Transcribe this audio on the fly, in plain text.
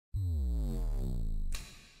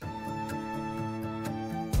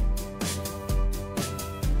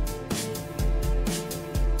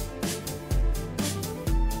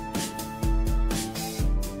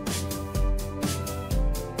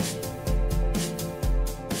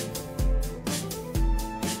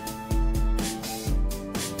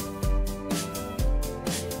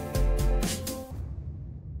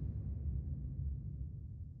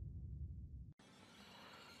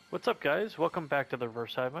What's up, guys? Welcome back to the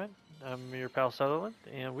Reverse Sideline. I'm your pal Sutherland,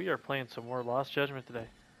 and we are playing some more Lost Judgment today.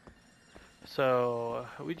 So,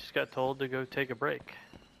 we just got told to go take a break,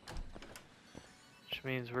 which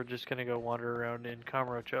means we're just gonna go wander around in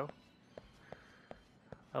Kamurocho.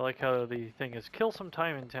 I like how the thing is kill some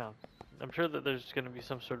time in town. I'm sure that there's gonna be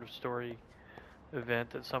some sort of story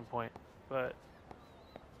event at some point, but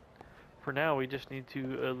for now we just need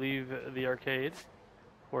to leave the arcade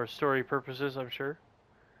for story purposes, I'm sure,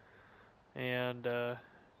 and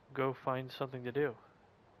go find something to do.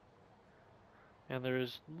 And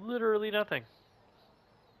there's literally nothing.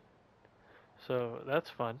 So that's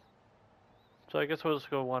fun. So I guess we'll just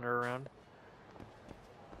go wander around.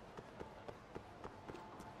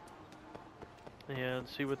 And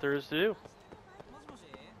see what there is to do.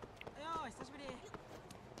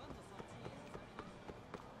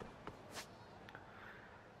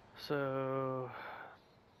 So,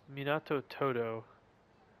 Minato Todo.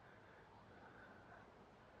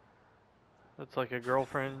 That's like a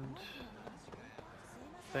girlfriend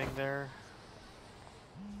thing there.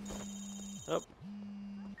 Oh.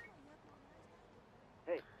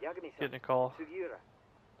 Hey, Yagami-san. Getting a call. Sugiura.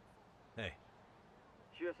 Hey.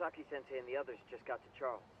 Shirosaki-sensei and the others just got to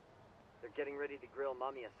Charles. They're getting ready to grill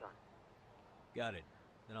Mamiya-san. Got it.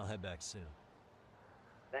 Then I'll head back soon.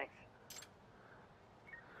 Thanks.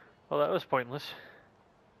 Well, that was pointless.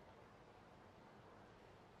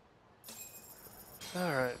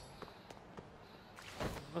 Alright.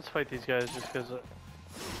 Let's fight these guys just because...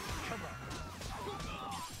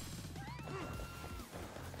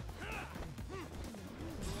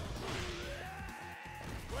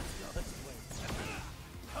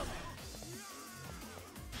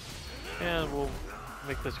 And we'll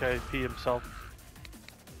make this guy pee himself.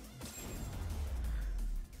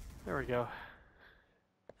 There we go.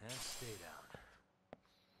 And stay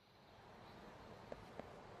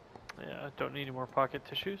down. Yeah, don't need any more pocket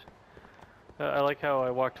tissues. I like how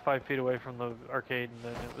I walked 5 feet away from the arcade and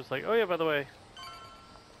then it was like, oh yeah, by the way,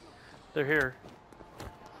 they're here.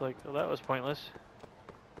 It's like, well, that was pointless.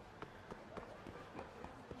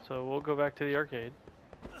 So we'll go back to the arcade.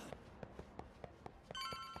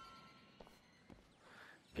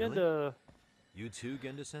 Really? Genda. You too,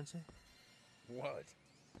 Genda-sensei? What?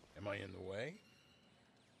 Am I in the way?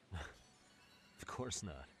 Of course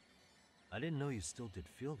not. I didn't know you still did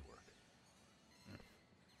field work.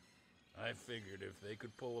 I figured if they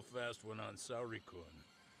could pull a fast one on Saori-Kun,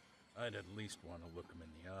 I'd at least want to look him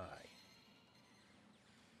in the eye.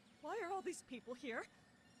 Why are all these people here?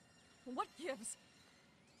 What gives?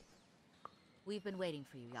 We've been waiting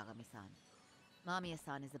for you, Yagami-san.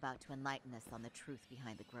 Mamiya-san is about to enlighten us on the truth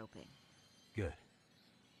behind the groping. Good.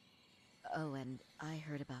 Oh, and I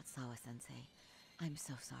heard about Sawa-sensei. I'm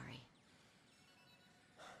so sorry.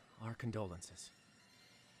 Our condolences.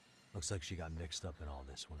 Looks like she got mixed up in all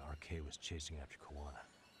this when RK was chasing after Kawana.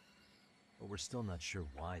 But we're still not sure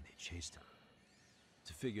why they chased him.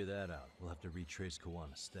 To figure that out, we'll have to retrace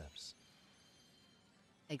Kawana's steps.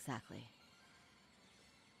 Exactly.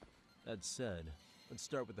 That said, let's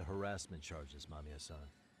start with the harassment charges, Mamiya-san.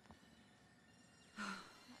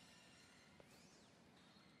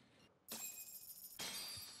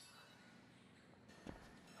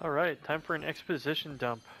 Alright, time for an exposition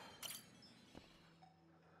dump.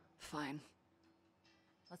 Fine.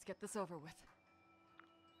 Let's get this over with.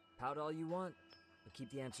 Pout all you want, but keep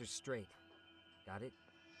the answers straight. Got it?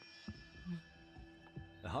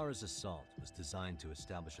 Ehara's assault was designed to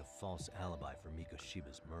establish a false alibi for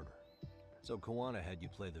Mikoshiba's murder. So Kawana had you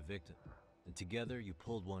play the victim, and together you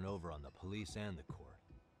pulled one over on the police and the court.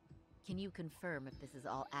 Can you confirm if this is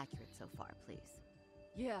all accurate so far, please?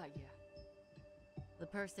 Yeah. The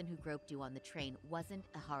person who groped you on the train wasn't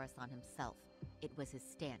Ehara-san himself. It was his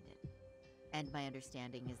stand-in. And my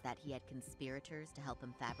understanding is that he had conspirators to help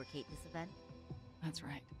him fabricate this event? That's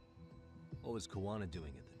right. What was Kawana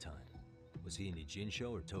doing at the time? Was he in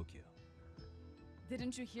Ijinsho or Tokyo?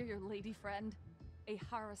 Didn't you hear your lady friend?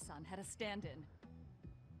 Ehara-san had a stand-in.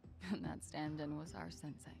 And that stand-in was our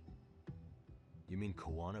sensei. You mean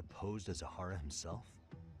Kawana posed as Ehara himself?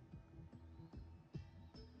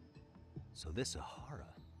 So this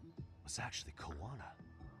Ehara was actually Kawana.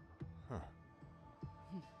 Huh.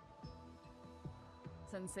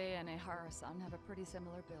 Sensei and Ehara-san have a pretty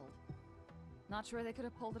similar build. Not sure they could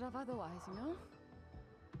have pulled it off otherwise, you know?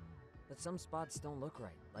 But some spots don't look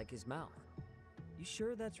right, like his mouth. You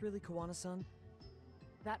sure that's really Kawana-san?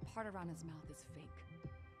 That part around his mouth is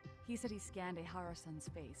fake. He said he scanned Ehara-san's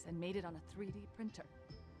face and made it on a 3D printer.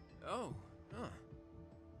 Oh, huh.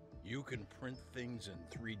 You can print things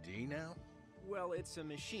in 3D now? Well, it's a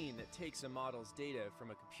machine that takes a model's data from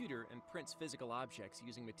a computer and prints physical objects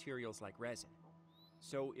using materials like resin.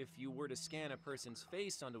 So if you were to scan a person's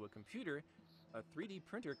face onto a computer, a 3D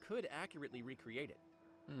printer could accurately recreate it.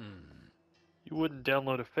 You wouldn't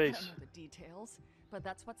download a I face. don't know the details, but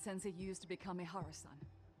that's what Sensei used to become Ehara-san.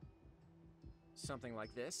 Something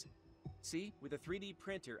like this. See, with a 3D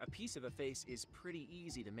printer, a piece of a face is pretty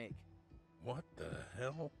easy to make. What the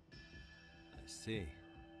hell? I see.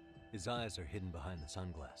 His eyes are hidden behind the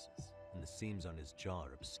sunglasses, and the seams on his jaw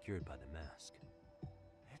are obscured by the mask.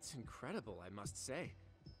 It's incredible, I must say.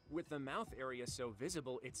 With the mouth area so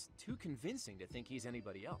visible, it's too convincing to think he's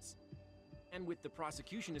anybody else. And with the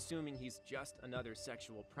prosecution assuming he's just another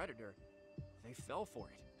sexual predator, they fell for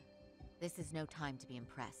it. This is no time to be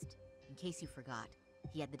impressed. In case you forgot,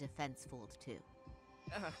 he had the defense fooled too.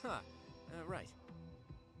 Right.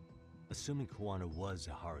 Assuming Kuwana was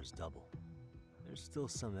Ehara's double, there's still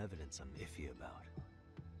some evidence I'm iffy about.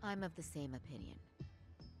 I'm of the same opinion.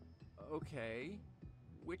 Okay.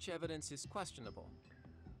 Which evidence is questionable?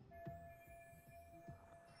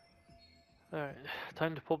 Alright,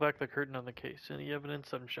 time to pull back the curtain on the case. Any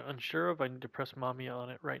evidence I'm unsure of, I need to press Mamiya on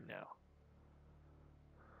it right now.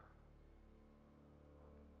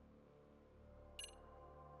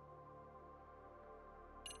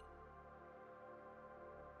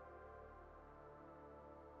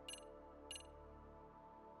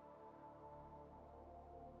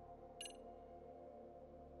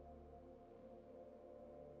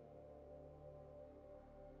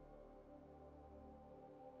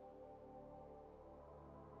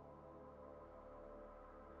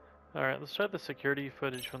 Alright, let's try the security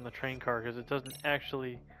footage from the train car, because it doesn't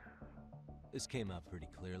actually This came out pretty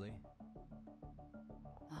clearly.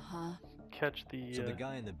 Uh-huh. catch the So the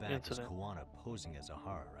guy in the back incident. is Kuwana posing as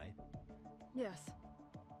Ehara, right? Yes.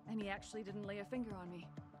 And he actually didn't lay a finger on me.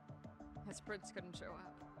 His prints couldn't show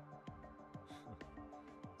up.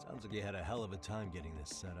 Sounds like you had a hell of a time getting this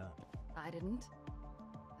set up. I didn't.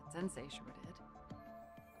 But Sensei sure did.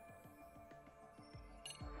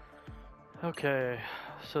 Okay,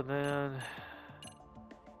 so then,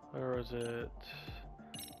 where was it?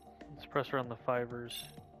 Let's press around the fibers.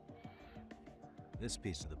 This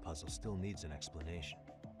piece of the puzzle still needs an explanation.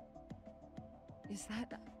 Is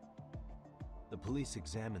that... The police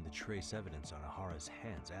examined the trace evidence on Ehara's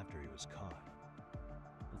hands after he was caught.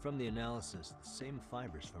 And from the analysis, the same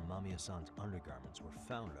fibers from Mamiya-san's undergarments were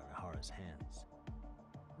found on Ehara's hands.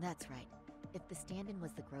 That's right. If the stand-in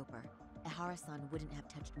was the groper, Ehara-san wouldn't have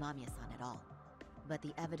touched Mamiya-san at all. But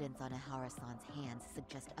the evidence on Ehara-san's hands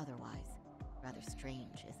suggests otherwise. Rather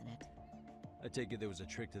strange, isn't it? I take it there was a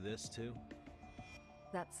trick to this, too?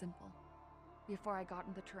 That's simple. Before I got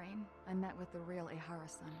in the train, I met with the real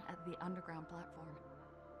Ehara-san at the underground platform.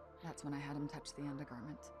 That's when I had him touch the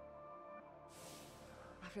undergarment.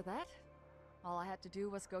 After that, all I had to do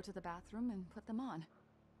was go to the bathroom and put them on.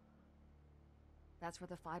 That's where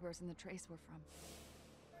the fibers in the trace were from.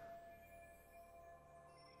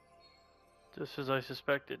 Just as I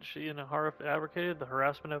suspected, she and Ehara fabricated the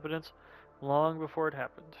harassment evidence long before it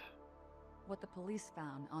happened. What the police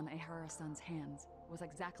found on Ehara-san's hands was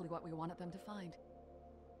exactly what we wanted them to find.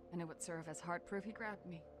 And it would serve as hard proof he grabbed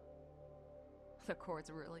me. The courts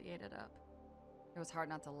really ate it up. It was hard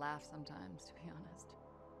not to laugh sometimes, to be honest.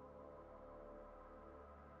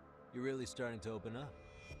 You're really starting to open up.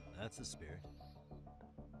 That's the spirit.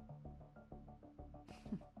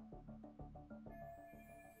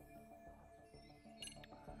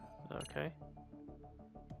 Okay.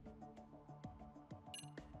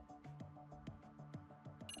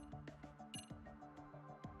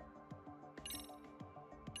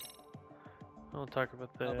 I'll talk about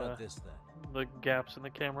How about this, then? the gaps in the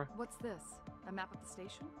camera. What's this? A map of the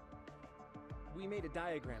station? We made a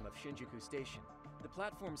diagram of Shinjuku Station. The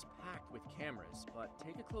platform's packed with cameras, but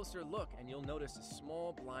take a closer look and you'll notice a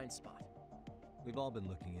small blind spot. We've all been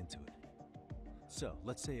looking into it. So,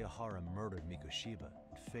 let's say Ehara murdered Mikoshiba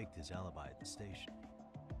and faked his alibi at the station.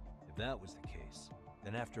 If that was the case,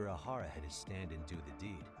 then after Ehara had his stand-in do the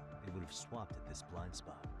deed, they would have swapped at this blind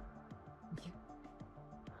spot.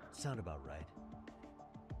 Sound about right?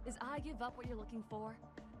 Is I give up what you're looking for?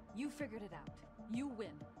 You figured it out. You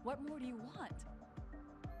win. What more do you want?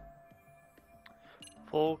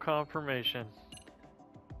 Full confirmation.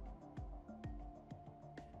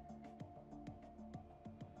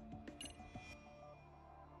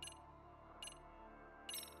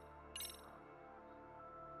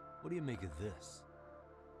 What do you make of this?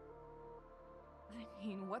 I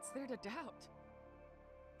mean, what's there to doubt?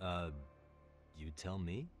 You tell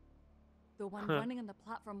me? The one running on the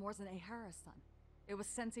platform wasn't Ehara-san. It was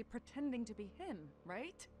Sensei pretending to be him,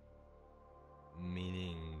 right?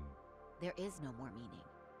 Meaning... There is no more meaning.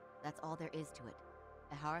 That's all there is to it.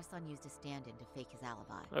 Ehara-san used a stand-in to fake his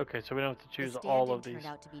alibi. Okay, so we don't have to choose the all of stand-in these.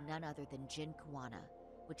 turned out to be none other than Jin Kawana,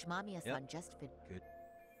 which Mamiya-san just fit. Good.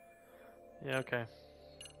 Yeah, okay.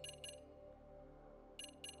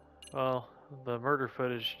 Well, the murder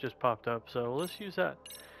footage just popped up, so let's use that.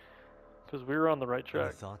 Because we were on the right Any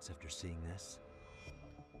track. thoughts after seeing this?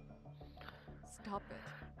 Stop it.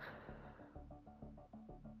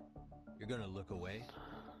 You're gonna look away?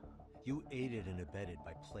 You aided and abetted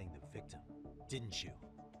by playing the victim, didn't you?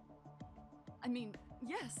 I mean,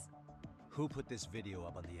 yes, Who put this video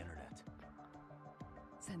up on the internet?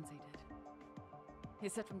 Sensei did. He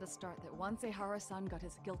said from the start that once Ehara-san got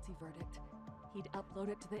his guilty verdict, he'd upload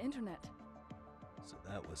it to the internet. So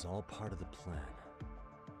that was all part of the plan.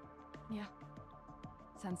 Yeah.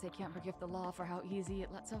 Sensei can't forgive the law for how easy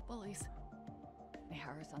it lets out bullies.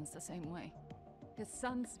 Ehara-san's the same way. His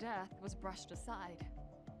son's death was brushed aside.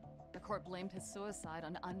 The court blamed his suicide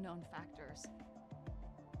on unknown factors.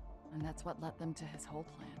 And that's what led them to his whole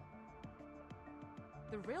plan.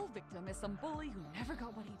 The real victim is some bully who never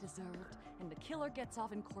got what he deserved, and the killer gets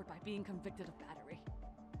off in court by being convicted of battery.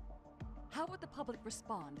 How would the public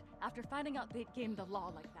respond after finding out they'd gamed the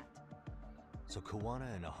law like that? So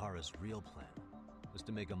Kawana and Ehara's real plan was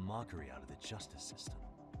to make a mockery out of the justice system.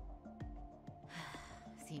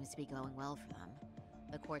 Seems to be going well for them.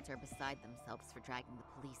 The courts are beside themselves for dragging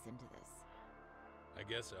the police into this. I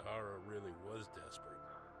guess Ehara really was desperate.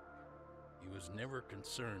 He was never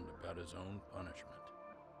concerned about his own punishment.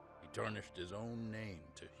 He tarnished his own name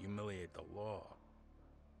to humiliate the law.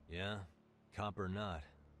 Yeah, cop or not,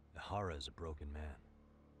 Ehara is a broken man.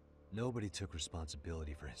 Nobody took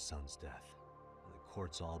responsibility for his son's death, and the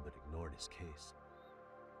courts all but ignored his case.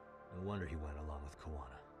 No wonder he went along with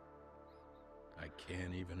Kawana. I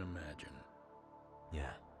can't even imagine.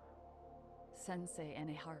 Yeah. Sensei and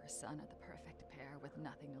Ehara-san are the perfect pair with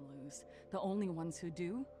nothing to lose. The only ones who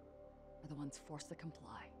do are the ones forced to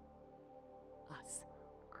comply. Us.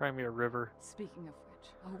 Cry me a river. Speaking of which,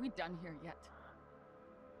 are we done here yet?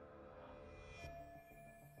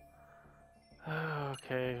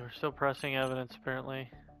 Okay, we're still pressing evidence apparently.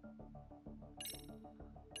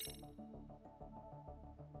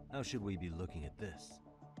 How should we be looking at this?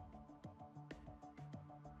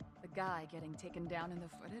 The guy getting taken down in the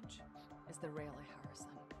footage is the real Ehara-san.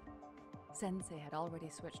 Sensei had already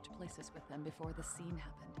switched places with them before the scene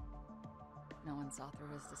happened. No one saw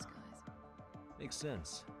through his disguise. Makes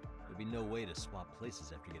sense. There'd be no way to swap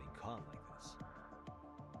places after getting caught like this.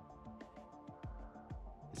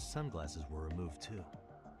 His sunglasses were removed too.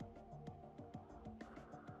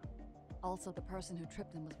 Also, the person who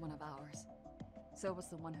tripped him was one of ours. So was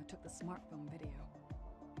the one who took the smartphone video.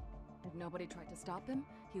 If nobody tried to stop him,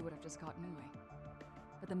 he would have just gotten away.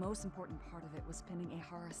 But the most important part of it was pinning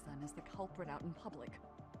Ehara-san as the culprit out in public.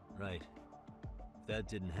 Right. If that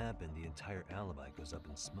didn't happen, the entire alibi goes up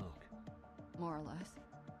in smoke. More or less.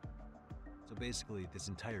 So basically, this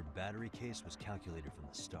entire battery case was calculated from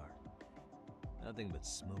the start. Nothing but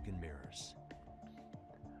smoke and mirrors.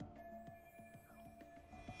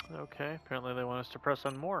 Okay, apparently they want us to press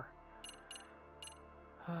on more.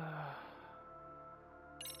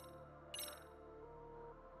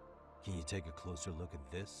 Can you take a closer look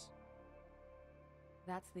at this?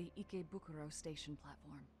 That's the Ikebukuro station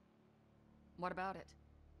platform. What about it?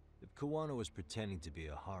 If Kawana was pretending to be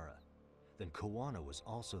Ehara, then Kawana was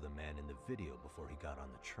also the man in the video before he got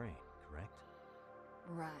on the train, correct?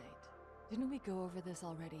 Right. Didn't we go over this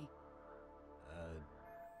already?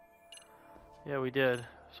 Yeah, we did.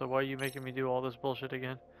 So why are you making me do all this bullshit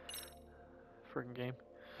again? Friggin' game.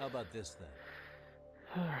 How about this then?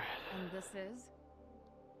 Alright. And this is?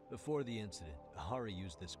 Before the incident, Ehara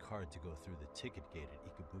used this card to go through the ticket gate at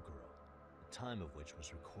Ikebukuro, the time of which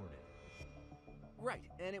was recorded. Right,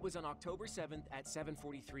 and it was on October 7th at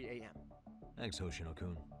 7:43 a.m. Thanks,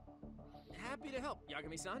 Hoshino-kun. Happy to help,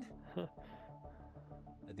 Yagami-san.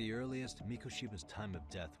 At the earliest, Mikoshiba's time of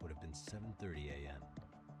death would have been 7:30 a.m.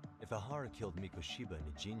 If Ehara killed Mikoshiba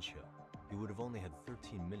in Ijinsho, he would have only had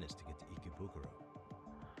 13 minutes to get to Ikebukuro.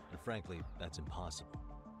 And frankly, that's impossible.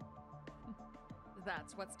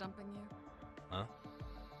 That's what's stumping you? Huh?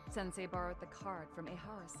 Sensei borrowed the card from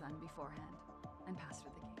Ehara-san beforehand and passed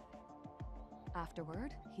her the gate.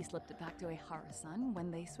 Afterward, he slipped it back to Ehara-san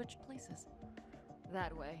when they switched places.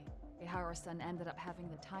 That way, Ehara-san ended up having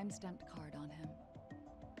the time-stamped card on him.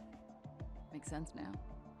 Makes sense now.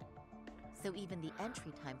 So even the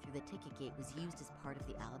entry time through the ticket gate was used as part of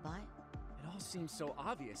the alibi? It all seems so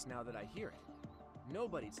obvious now that I hear it.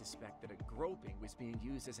 Nobody'd suspect that a groping was being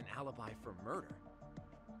used as an alibi for murder.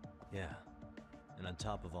 Yeah. And on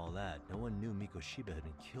top of all that, no one knew Mikoshiba had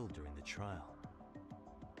been killed during the trial.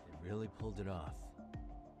 They really pulled it off.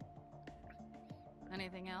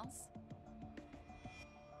 Anything else?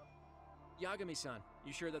 Yagami-san,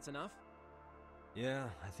 you sure that's enough? Yeah,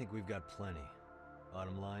 I think we've got plenty.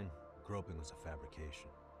 Bottom line, groping was a fabrication.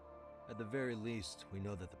 At the very least, we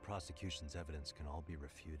know that the prosecution's evidence can all be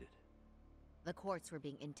refuted. The courts were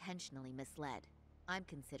being intentionally misled. I'm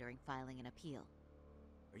considering filing an appeal.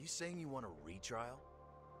 Are you saying you want a retrial?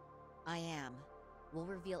 I am. We'll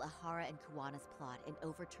reveal Ehara and Kuwana's plot and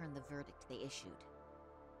overturn the verdict they issued.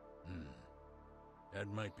 That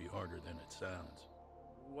might be harder than it sounds.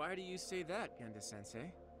 Why do you say that,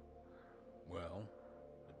 Genda-sensei? Well,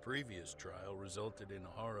 the previous trial resulted in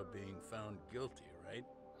Ehara being found guilty, right?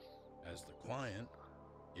 As the client,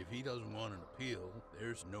 if he doesn't want an appeal,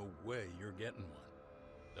 there's no way you're getting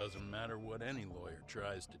one. Doesn't matter what any lawyer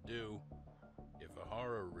tries to do. If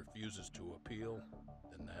Ehara refuses to appeal,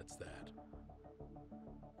 then that's that.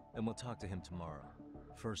 Then we'll talk to him tomorrow.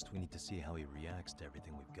 First, we need to see how he reacts to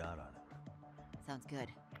everything we've got on him. Sounds good.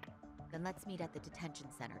 Then let's meet at the detention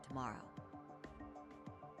center tomorrow.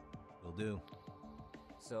 Will do.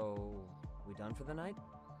 So, we done for the night?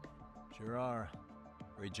 Sure are.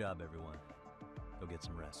 Great job, everyone. Go get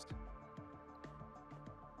some rest.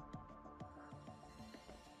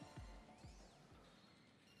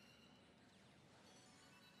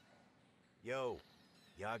 Yo,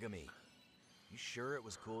 Yagami. You sure it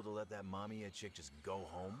was cool to let that Mamiya chick just go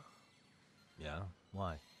home? Yeah?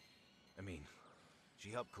 Why? I mean, she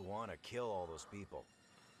helped Kuwana kill all those people.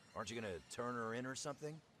 Aren't you gonna turn her in or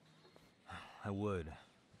something? I would.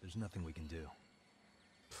 There's nothing we can do.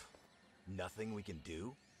 Nothing we can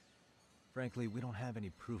do? Frankly, we don't have any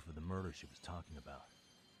proof of the murder she was talking about.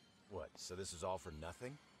 What, so this is all for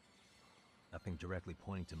nothing? Nothing directly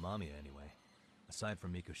pointing to Mamiya, anyway. Aside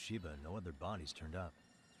from Mikoshiba, no other bodies turned up.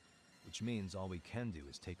 Which means all we can do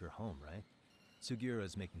is take her home, right? Sugiura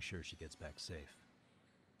is making sure she gets back safe.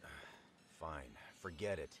 Fine,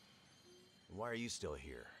 forget it. Why are you still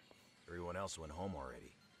here? Everyone else went home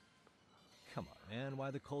already. Come on, man,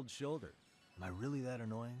 why the cold shoulder? Am I really that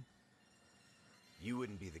annoying? You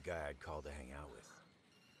wouldn't be the guy I'd call to hang out with.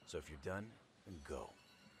 So if you're done, then go.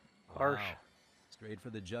 Harsh. Wow. Straight for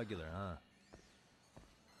the jugular, huh?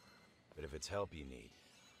 But if it's help you need,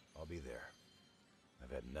 I'll be there.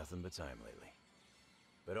 I've had nothing but time lately.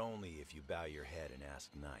 But only if you bow your head and ask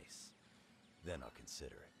nice. Then I'll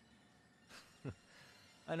consider it.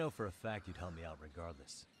 I know for a fact you'd help me out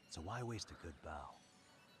regardless, so why waste a good bow?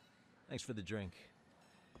 Thanks for the drink.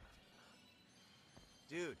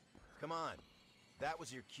 Dude, come on. That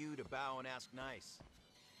was your cue to bow and ask nice.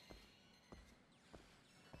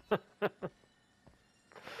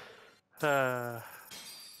 Oh,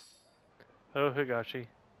 Higashi.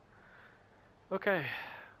 Okay.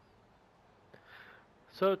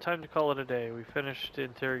 So, time to call it a day. We finished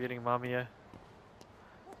interrogating Mamiya.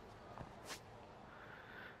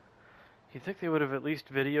 You think they would have at least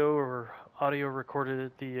video or audio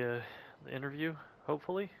recorded the interview,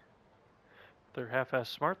 hopefully? If they're half-ass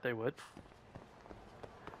smart, they would.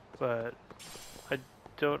 But I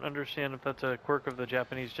don't understand if that's a quirk of the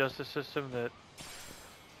Japanese justice system, that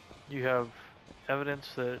you have evidence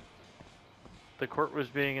that the court was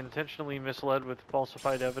being intentionally misled with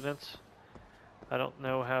falsified evidence. I don't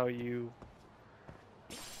know how you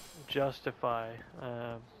justify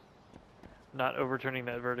not overturning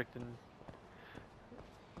that verdict and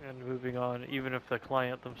moving on, even if the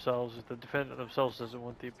client themselves, if the defendant themselves doesn't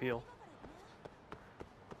want the appeal.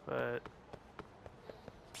 But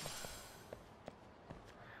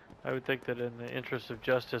I would think that in the interest of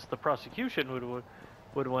justice, the prosecution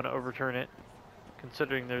would want to overturn it,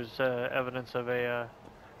 considering there's evidence of a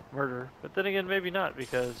murder. But then again, maybe not,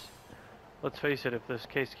 because let's face it, if this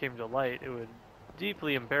case came to light, it would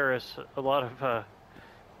deeply embarrass a lot of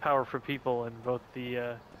powerful people in both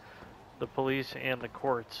the police and the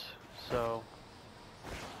courts. So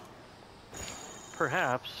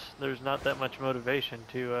perhaps there's not that much motivation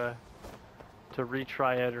to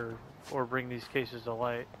retry it or bring these cases to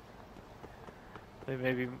light.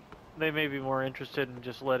 They may be more interested in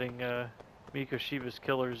just letting Mikoshiba's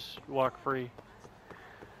killers walk free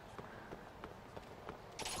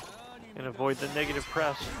and avoid the negative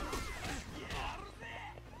press.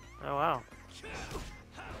 Oh wow.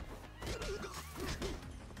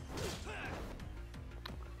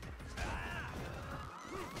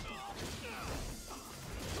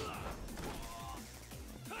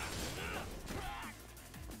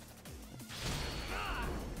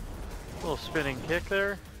 Little spinning kick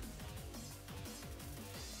there.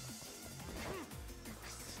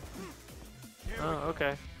 Oh,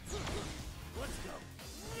 okay.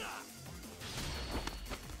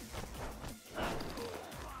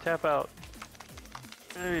 Tap out.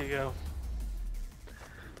 There you go.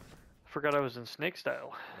 Forgot I was in snake style.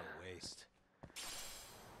 What a waste.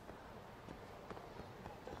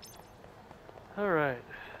 Alright.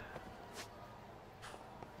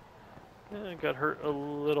 Yeah, got hurt a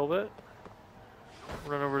little bit.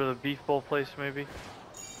 Run over to the beef bowl place maybe.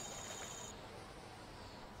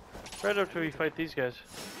 Right after we fight these guys.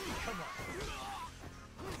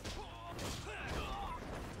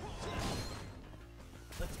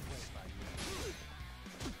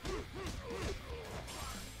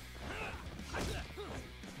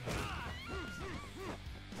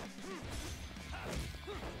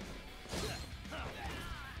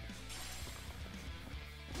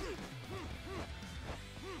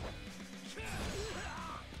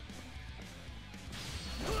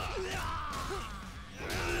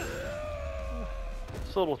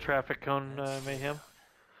 It's a little traffic cone mayhem.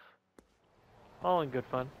 All in good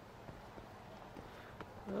fun.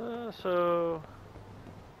 So,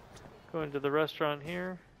 go into the restaurant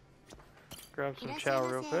here. Grab some chow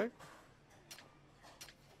real quick.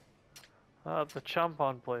 The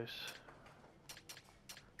champon place.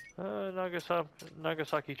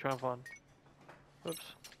 Nagasaki champon.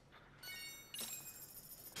 Oops.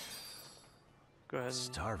 Go ahead and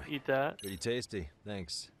Starving. eat that. Pretty tasty.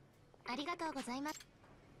 Thanks.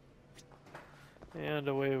 And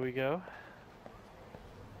away we go.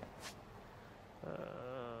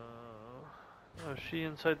 Oh, is she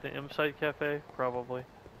inside the M-Site Cafe? Probably.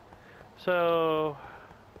 So,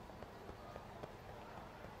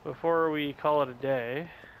 before we call it a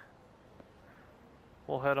day,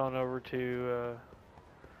 we'll head on over to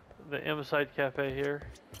the M-Site Cafe here.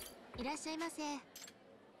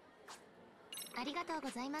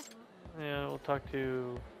 And we'll talk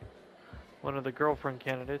to one of the girlfriend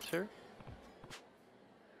candidates here.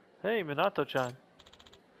 Hey, Minato-chan.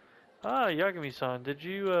 Ah, Yagami-san, did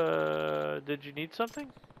you need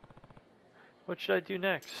something? What should I do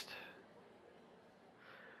next?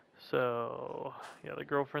 So, yeah, the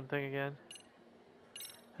girlfriend thing again.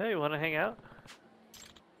 Hey, wanna hang out?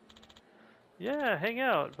 Yeah, hang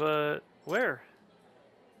out, but where?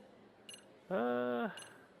 Let's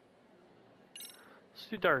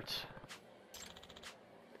do darts.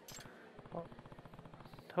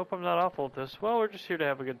 Hope I'm not awful at this. Well, we're just here to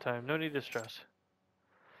have a good time. No need to stress.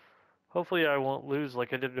 Hopefully I won't lose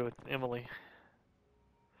like I did with Emily.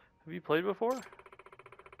 Have you played before?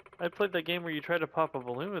 I played that game where you try to pop a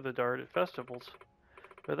balloon with a dart at festivals.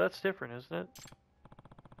 But that's different, isn't it?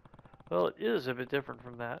 Well, it is a bit different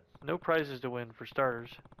from that. No prizes to win, for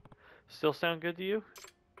starters. Still sound good to you?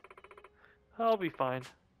 I'll be fine.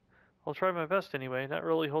 I'll try my best anyway. Not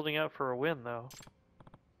really holding out for a win, though.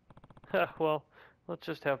 Well, let's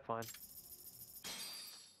just have fun.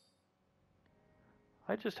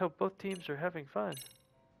 I just hope both teams are having fun.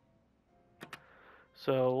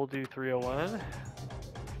 So we'll do 301.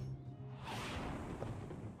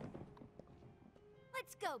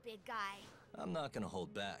 Let's go, big guy. I'm not gonna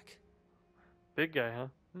hold back. Big guy, huh?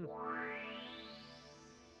 Hmm.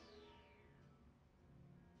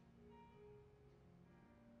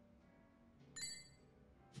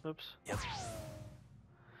 Oops. Yep.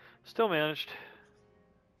 Still managed.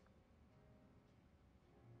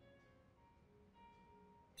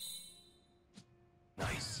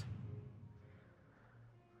 Nice.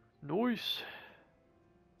 Nice.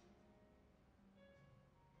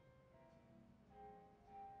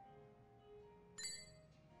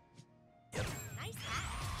 Yep. Nice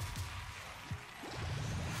hat.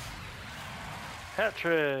 Hat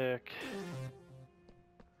trick.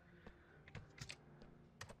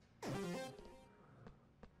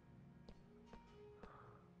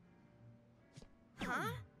 Huh?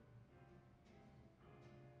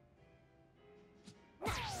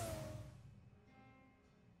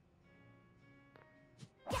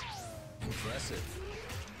 Impressive.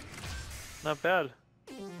 Not bad.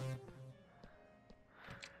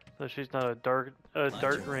 So she's not a dart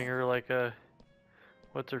ringer like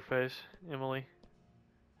what's her face, Emily.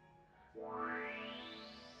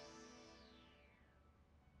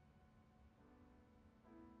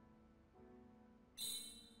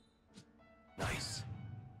 Nice.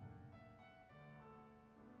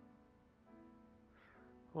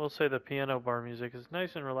 We'll say the piano bar music is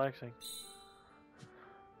nice and relaxing.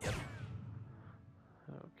 Yep.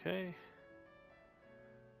 Okay.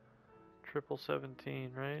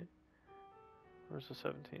 17, right? Where's the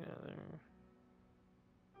 17 out there?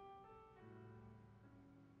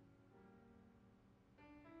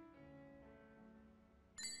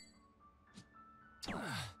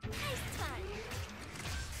 Nice time.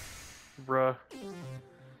 Bruh.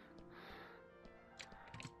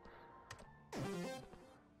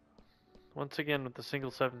 Once again with the single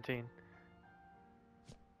 17.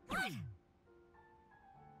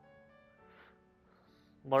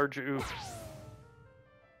 Large oof.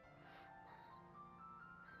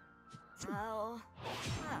 Oh.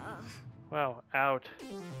 Oh. Wow, out.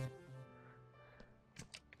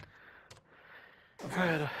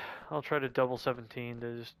 Alright, I'll try to double 17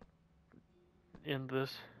 to just end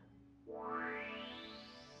this.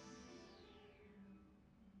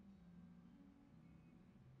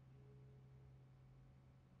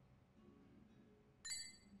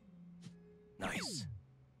 Nice.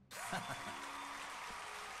 Not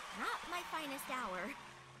my finest hour.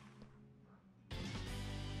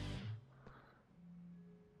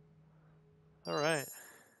 Alright.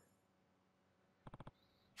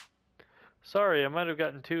 Sorry, I might have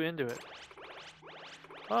gotten too into it.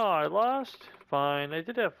 Oh, I lost? Fine, I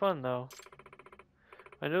did have fun though.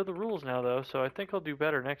 I know the rules now though, so I think I'll do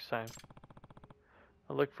better next time.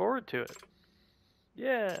 I look forward to it.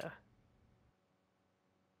 Yeah!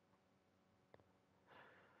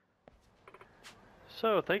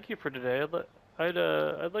 So, thank you for today.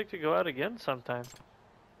 I'd like to go out again sometime.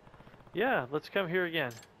 Yeah, let's come here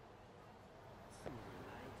again.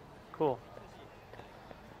 Cool.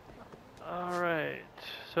 Alright,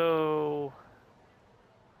 so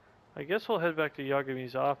I guess we'll head back to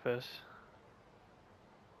Yagami's office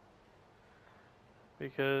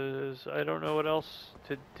because I don't know what else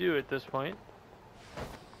to do at this point.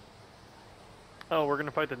 Oh, we're gonna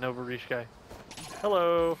fight the Novarish guy.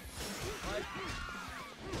 Hello!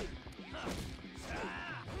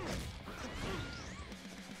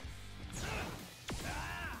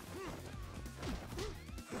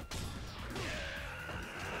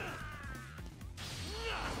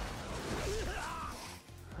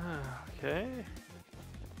 Okay.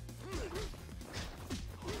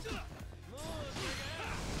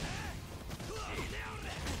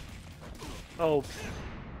 Oh.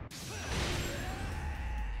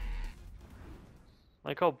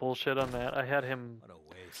 I call bullshit on that. I had him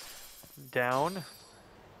down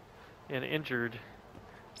and injured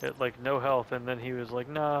at like no health, and then he was like,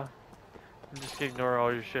 nah, just ignore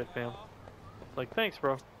all your shit, fam. Like, thanks,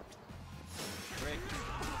 bro.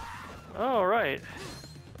 Alright.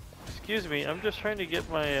 Excuse me, I'm just trying to get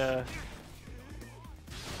my,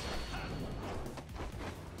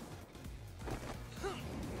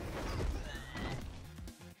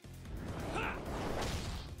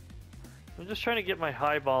 I'm just trying to get my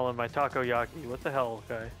highball and my takoyaki. What the hell,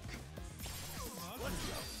 guy?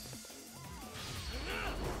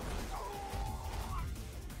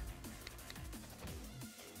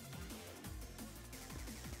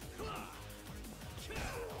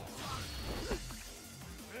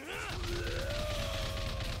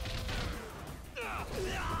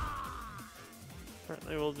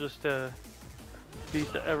 Apparently we'll just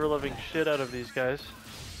beat the ever-loving shit out of these guys.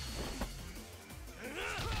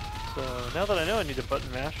 So now that I know I need to button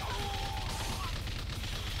mash,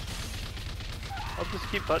 I'll just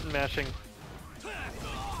keep button mashing.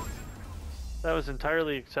 That was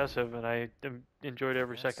entirely excessive, and I enjoyed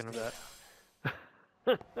every second of that.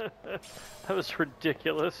 That was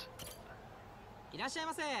ridiculous.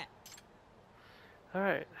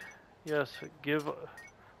 Alright. Yes, give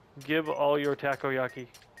all your takoyaki.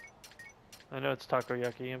 I know it's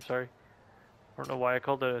takoyaki, I'm sorry. I don't know why I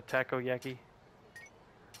called it a takoyaki.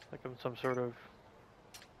 Like I'm some sort of...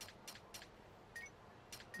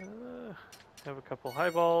 have a couple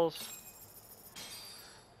highballs.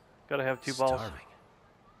 Gotta have two balls.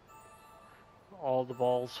 All the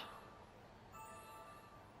balls.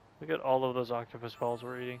 Look at all of those octopus balls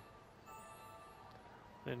we're eating.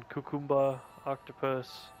 Then cucumba,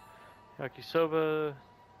 octopus, yakisoba,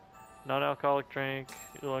 non-alcoholic drink,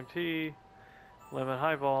 oolong tea, lemon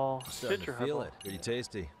highball, citrus highball. Feel it. Pretty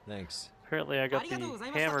tasty. Thanks. Apparently I got the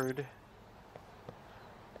hammered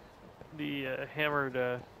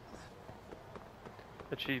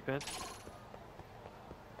achievement.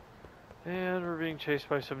 And we're being chased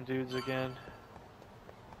by some dudes again.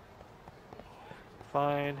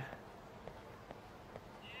 Fine.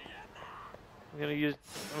 I'm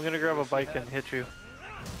gonna grab a bike and hit you.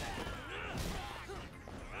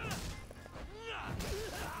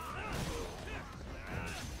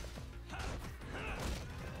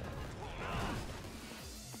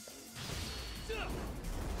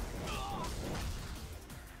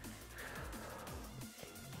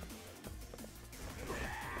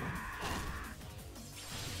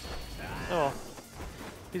 Oh,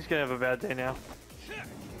 he's gonna have a bad day now.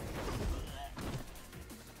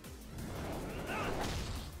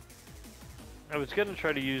 I was gonna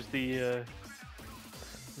try to use the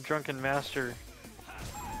Drunken Master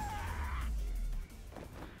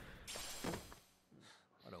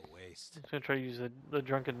was gonna try to use the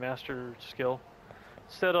drunken master skill.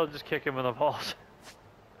 Instead, I'll just kick him in the balls.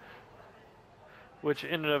 Which,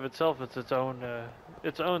 in and of itself, is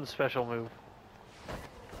its own special move.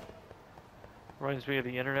 Reminds me of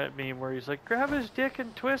the internet meme where he's like, grab his dick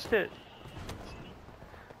and twist it.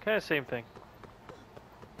 Kind of same thing.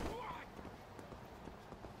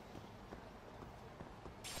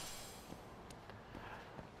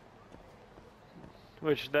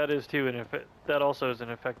 Which that is too that also is an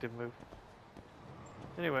effective move.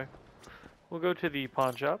 Anyway, we'll go to the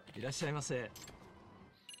pawn shop. いらっしゃいませ。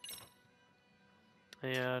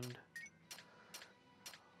 And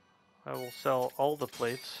I will sell all the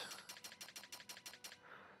plates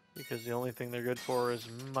because the only thing they're good for is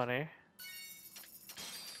money.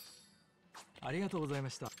 ありがとうございま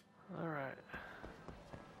した。 Alright.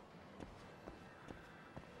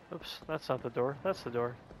 Oops, that's not the door. That's the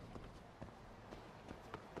door.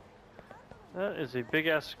 That is a big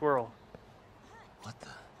ass squirrel. What the?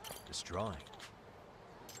 This drawing.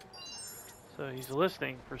 So he's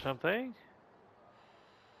listening for something.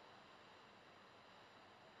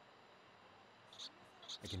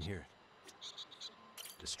 I can hear it.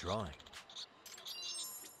 This drawing.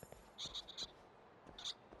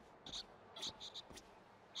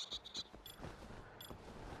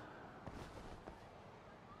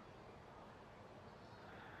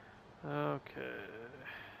 Okay.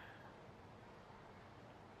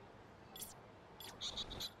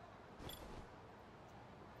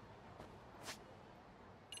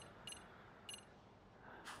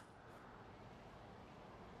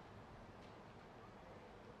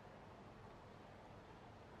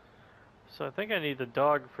 So I think I need the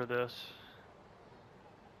dog for this.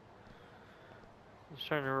 I was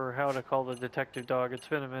trying to remember how to call the detective dog. It's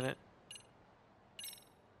been a minute.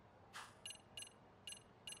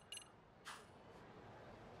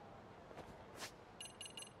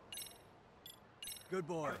 Good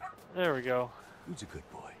boy. There we go. Who's a good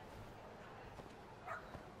boy?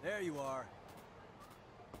 There you are.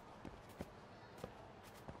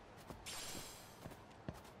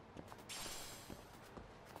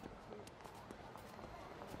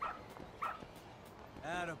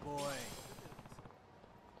 Attaboy.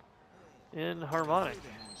 In harmonic.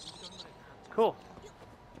 Cool.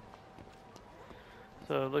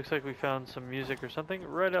 So it looks like we found some music or something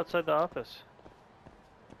right outside the office.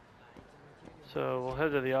 So we'll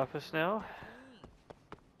head to the office now.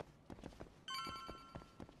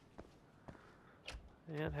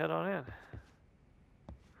 And head on in.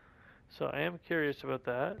 So I am curious about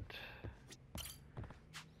that.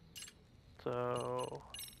 So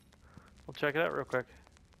we'll check it out real quick.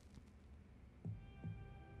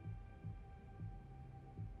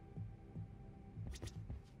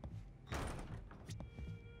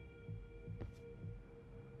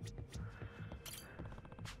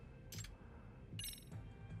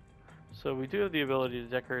 So we do have the ability to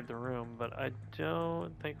decorate the room, but I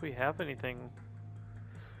don't think we have anything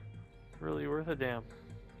really worth a damn.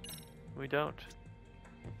 We don't.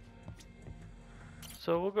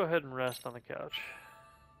 So we'll go ahead and rest on the couch.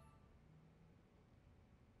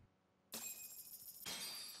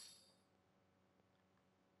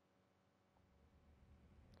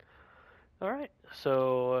 Alright,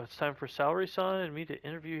 so it's time for Saori-San and me to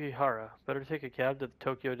interview Ehara. Better take a cab to the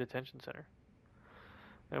Tokyo Detention Center.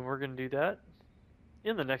 And we're going to do that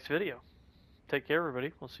in the next video. Take care,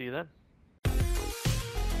 everybody. We'll see you then.